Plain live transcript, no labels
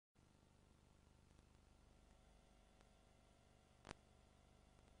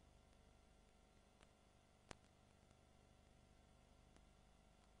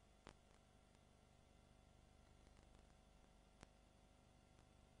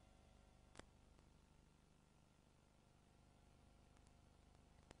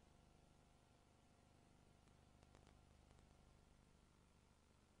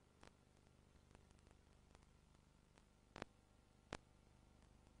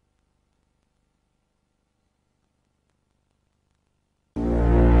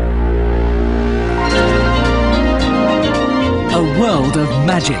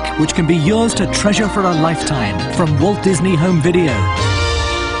magic which can be yours to treasure for a lifetime from Walt Disney Home Video.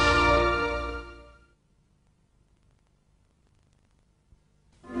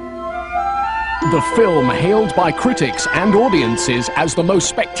 The film, hailed by critics and audiences as the most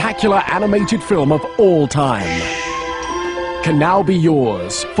spectacular animated film of all time, can now be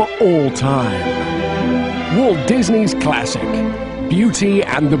yours for all time. Walt Disney's classic, Beauty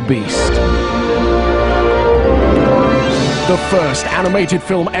and the Beast. The first animated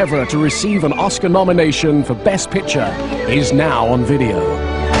film ever to receive an Oscar nomination for Best Picture is now on video.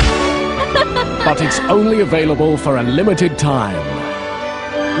 But it's only available for a limited time.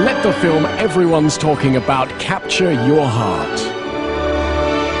 Let the film everyone's talking about capture your heart.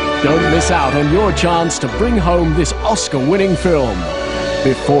 Don't miss out on your chance to bring home this Oscar-winning film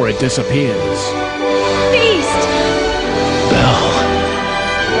before it disappears. Beast! Belle.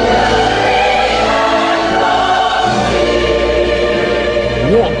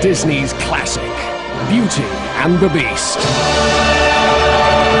 Walt Disney's classic, Beauty and the Beast.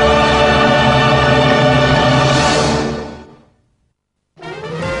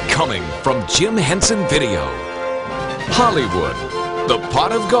 Coming from Jim Henson Video. Hollywood, the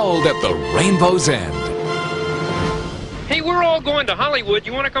pot of gold at the rainbow's end. Hey, we're all going to Hollywood.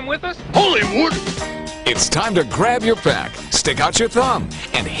 You want to come with us? Hollywood? It's time to grab your pack, stick out your thumb,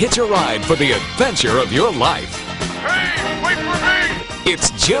 and hitch a ride for the adventure of your life. Hey, wait for me!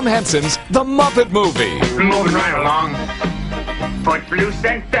 It's Jim Henson's The Muppet Movie. Moving right along. Footloose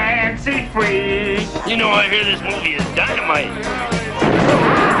and fancy free. You know, I hear this movie is dynamite.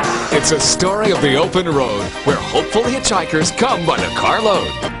 It's a story of the open road where hopeful hitchhikers come by the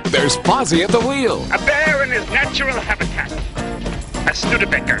carload. There's Fozzie at the wheel. A bear in his natural habitat. A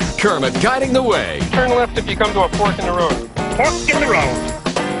Studebaker. Kermit guiding the way. Turn left if you come to a fork in the road. Fork in the road.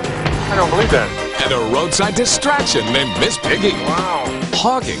 I don't believe that. And a roadside distraction named Miss Piggy. Wow.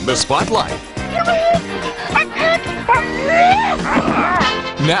 Hogging the spotlight.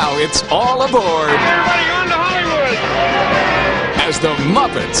 Now it's all aboard. Everybody on to Hollywood! As the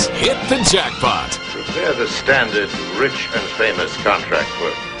Muppets hit the jackpot. Prepare the standard rich and famous contract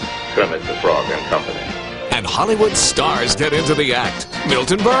for Kermit the Frog and Company. And Hollywood stars get into the act.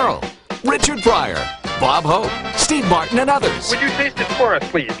 Milton Berle, Richard Pryor, Bob Hope, Steve Martin, and others. Would you taste it for us,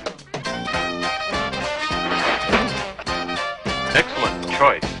 please? Excellent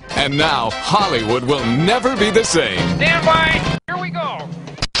choice. And now Hollywood will never be the same. Stand by! Here we go!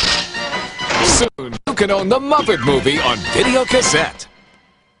 Soon you can own the Muppet Movie on video cassette.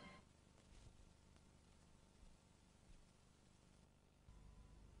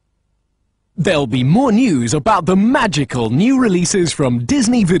 There'll be more news about the magical new releases from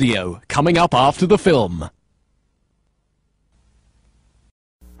Disney Video coming up after the film.